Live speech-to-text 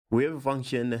We have a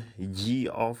function g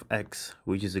of x,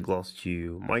 which is equals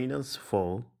to minus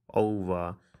 4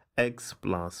 over x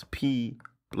plus p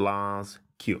plus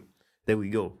q. There we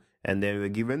go. And then we're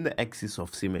given the axis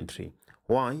of symmetry.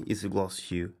 Y is equals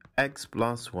to x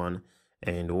plus 1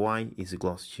 and y is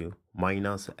equals to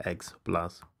minus x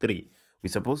plus 3.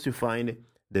 We're supposed to find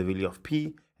the value of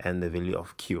p and the value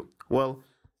of q. Well,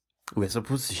 we're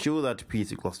supposed to show that p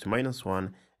is equals to minus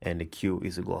 1 and q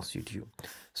is equals to 2.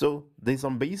 So there's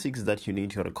some basics that you need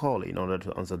to recall in order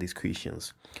to answer these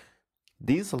questions.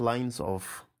 These lines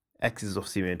of axis of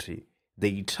symmetry,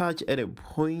 they touch at a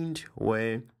point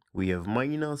where we have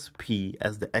minus p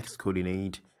as the x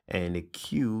coordinate and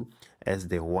q as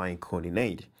the y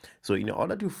coordinate. So in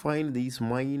order to find this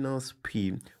minus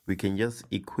p, we can just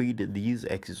equate these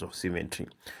axes of symmetry.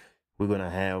 We're going to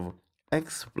have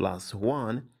x plus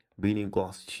 1 being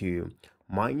equals to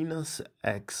minus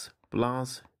x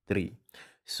plus 3.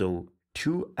 So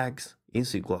 2x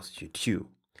is equals to 2.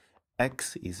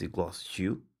 X is equals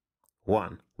to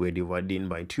 1. We're dividing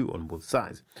by 2 on both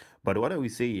sides. But what are we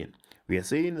saying? We are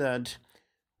saying that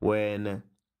when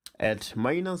at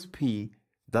minus p,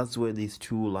 that's where these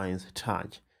two lines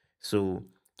touch. So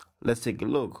let's take a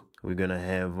look. We're going to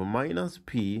have minus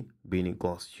p being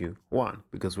equals to 1.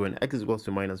 Because when x is equals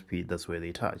to minus p, that's where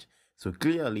they touch. So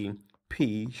clearly,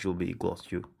 p should be equals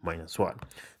to minus 1.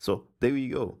 So there we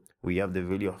go. We have the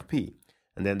value of p.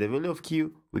 And then the value of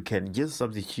q, we can just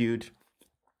substitute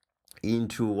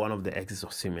into one of the axes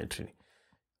of symmetry.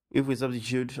 If we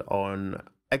substitute on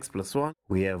x plus 1,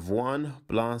 we have 1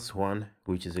 plus 1,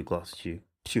 which is equals to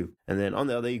 2. And then on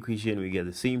the other equation, we get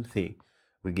the same thing.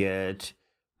 We get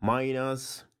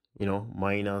minus,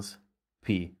 minus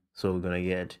p. So we're going to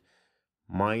get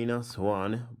minus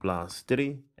 1 plus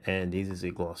 3, and this is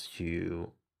equals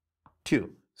to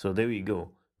 2. So there we go.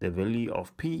 The value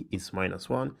of p is minus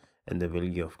 1, and the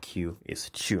value of q is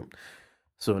 2.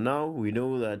 So now we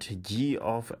know that g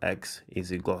of x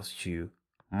is equals to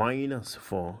minus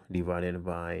 4 divided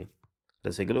by,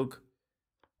 let's take a look,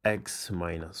 x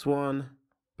minus 1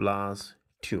 plus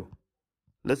 2.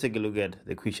 Let's take a look at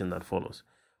the equation that follows,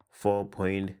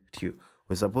 4.2.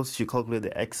 We're supposed to calculate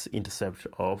the x-intercept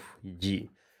of g.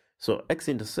 So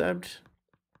x-intercept,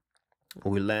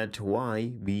 we let y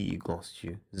be equals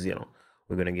to 0.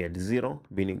 We're going to get 0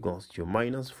 being equals to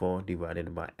minus 4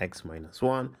 divided by x minus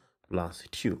 1 plus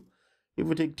 2. If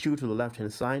we take 2 to the left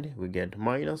hand side, we get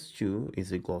minus 2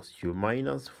 is equals to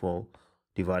minus 4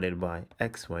 divided by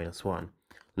x minus 1.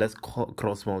 Let's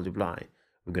cross multiply.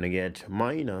 We're going to get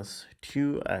minus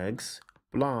 2x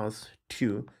plus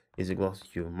 2 is equals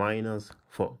to minus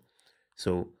 4.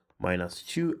 So minus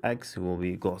 2x will be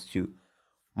equals to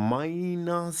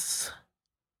minus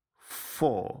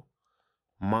 4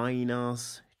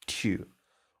 minus 2.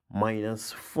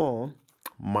 Minus 4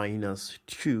 minus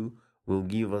 2 will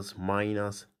give us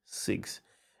minus 6.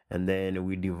 And then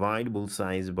we divide both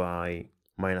sides by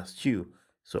minus 2.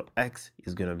 So x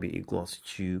is going to be equals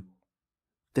to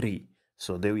 3.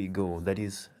 So there we go. That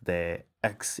is the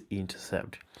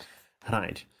x-intercept.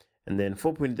 Right. And then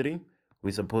 4.3,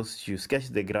 we're supposed to sketch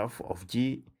the graph of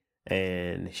g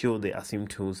and show the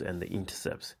asymptotes and the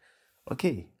intercepts.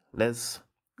 Okay, let's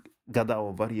gather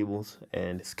our variables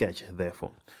and sketch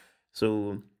therefore.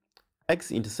 So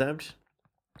x-intercept,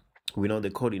 we know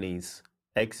the coordinates,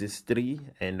 x is 3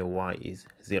 and y is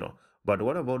 0. But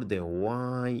what about the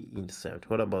y-intercept?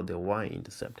 What about the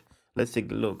y-intercept? Let's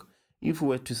take a look. If we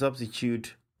were to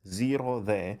substitute 0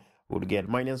 there, we would get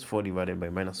minus 4 divided by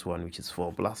minus 1, which is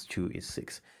 4, plus 2 is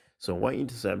 6. So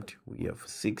y-intercept, we have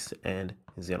 6 and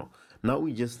 0. Now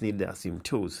we just need the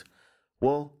asymptotes.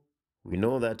 Well, we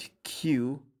know that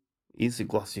q is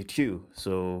equals to 2.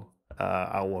 So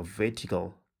our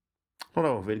vertical, not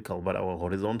our vertical, but our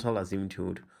horizontal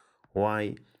asymptote,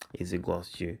 y is equals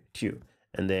to 2.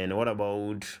 And then what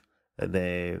about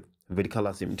the vertical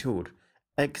asymptote?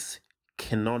 X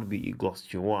cannot be equals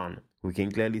to 1. We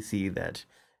can clearly see that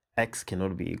x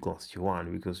cannot be equals to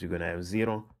 1 because we're going to have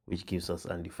 0, which gives us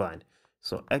undefined.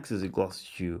 So x is equals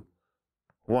to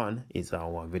 1 is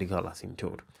our vertical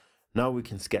asymptote. Now we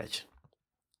can sketch.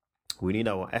 We need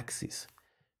our axis.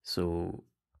 So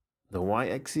the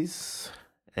y-axis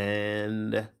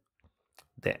and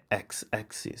the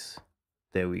x-axis.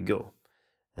 There we go.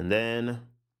 And then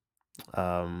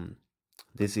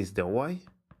this is the y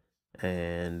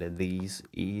and this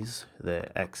is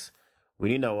the x. We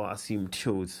need our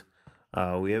asymptotes.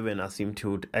 We have an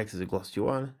asymptote x is equals to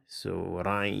 1. So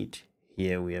right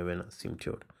here we have an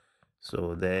asymptote.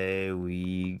 So there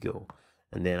we go.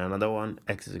 And then another one,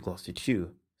 x is equals to 2.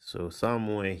 So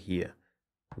somewhere here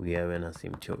we have an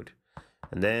asymptote.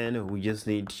 And then we just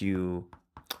need to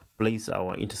place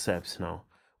our intercepts now.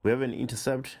 We have an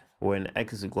intercept when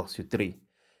x is equals to 3.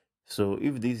 So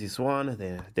if this is 1,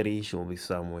 then 3 should be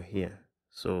somewhere here.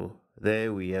 So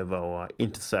there we have our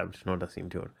intercept, not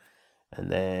asymptote.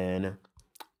 And then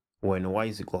when y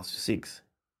is equals to 6,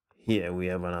 here we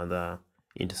have another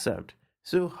intercept.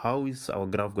 So how is our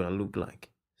graph going to look like?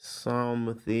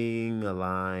 Something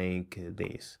like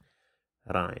this,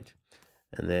 right?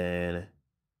 And then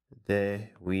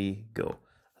there we go.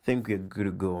 I think we're good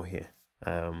to go here.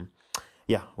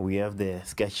 Yeah, we have the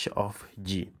sketch of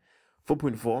G.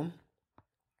 4.4,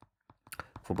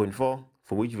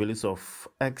 for which values of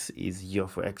x is g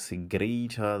of x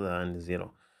greater than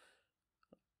 0.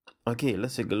 Okay,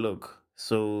 let's take a look.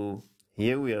 So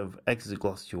here we have x is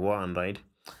equals to 1, right?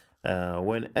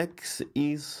 When x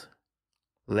is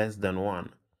less than 1,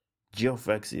 g of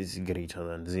x is greater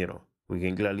than 0. We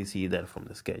can clearly see that from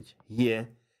the sketch. Here,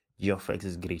 g of x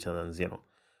is greater than 0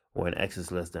 when x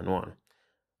is less than 1.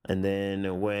 And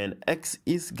then when x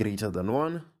is greater than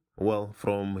 1, well,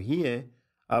 from here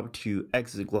up to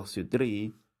x is equals to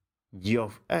 3, g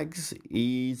of x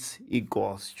is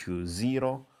equals to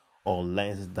 0 or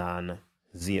less than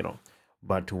 0.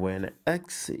 But when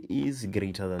x is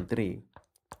greater than 3,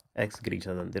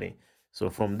 so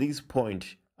from this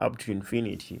point up to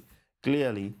infinity,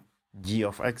 clearly g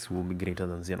of x will be greater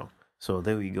than 0. So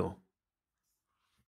there we go.